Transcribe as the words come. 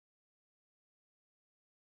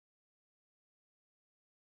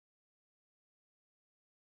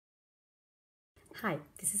Hi,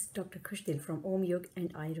 this is Dr. Kushdil from Aum Yoga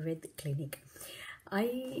and Ayurveda Clinic.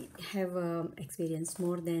 I have experienced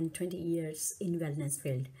more than 20 years in wellness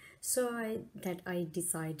field. So I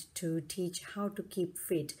decide to teach how to keep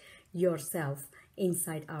fit yourself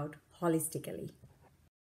inside out holistically.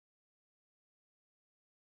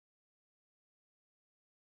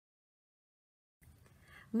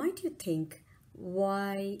 Might you think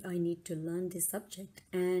why I need to learn this subject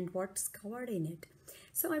and what's covered in it?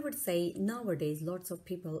 So I would say nowadays lots of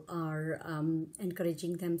people are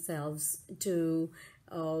encouraging themselves to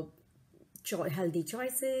uh, healthy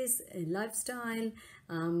choices, lifestyle,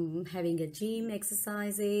 having a gym,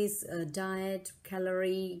 exercises, diet,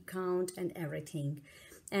 calorie count, and everything.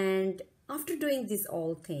 And after doing these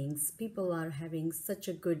all things, people are having such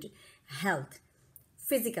a good health,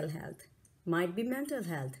 physical health, might be mental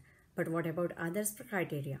health, but what about others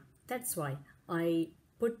criteria? That's why I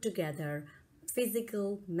put together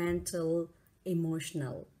physical, mental,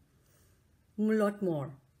 emotional, a lot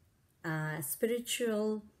more,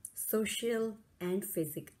 spiritual, social, and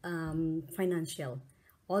financial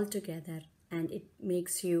all together, and it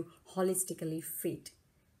makes you holistically fit.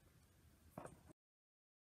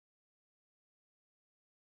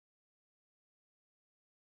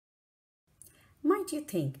 Might you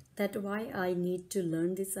think that why I need to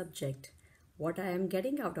learn this subject, what I am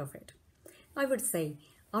getting out of it? I would say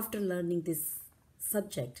after learning this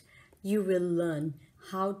subject, you will learn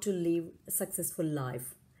how to live a successful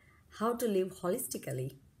life, how to live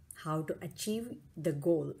holistically, how to achieve the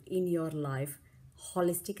goal in your life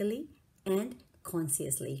holistically and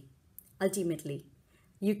consciously. Ultimately,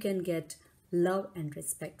 you can get love and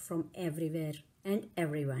respect from everywhere and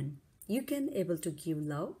everyone. You can able to give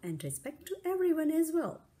love and respect to everyone as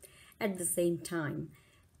well. At the same time,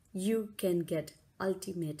 you can get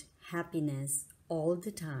ultimate happiness all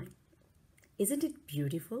the time. Isn't it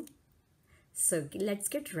beautiful? So let's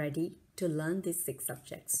get ready to learn these 6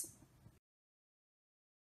 subjects: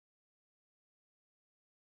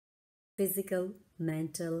 physical,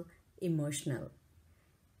 mental, emotional,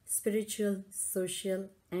 spiritual, social,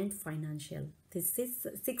 and financial. These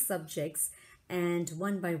six subjects, and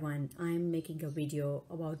one by one, I am making a video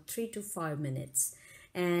about 3 to 5 minutes,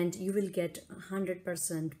 and you will get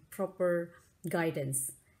 100% proper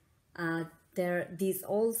guidance. These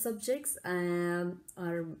all subjects are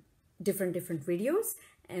different videos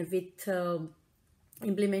with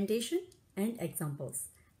implementation and examples.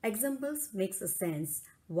 Examples makes a sense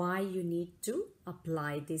why you need to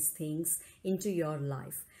apply these things into your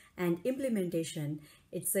life, and implementation,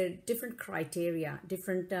 it's a different criteria,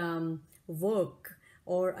 different work,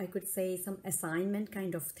 or I could say some assignment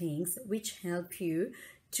kind of things which help you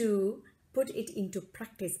to put it into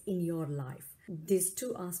practice in your life. These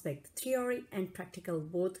two aspects, theory and practical,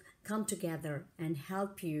 both come together and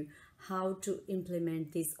help you how to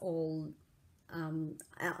implement this all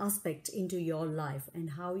aspect into your life,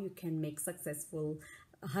 and how you can make successful,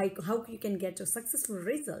 how you can get to successful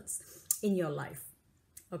results in your life.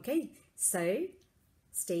 Okay, so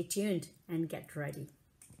stay tuned and get ready.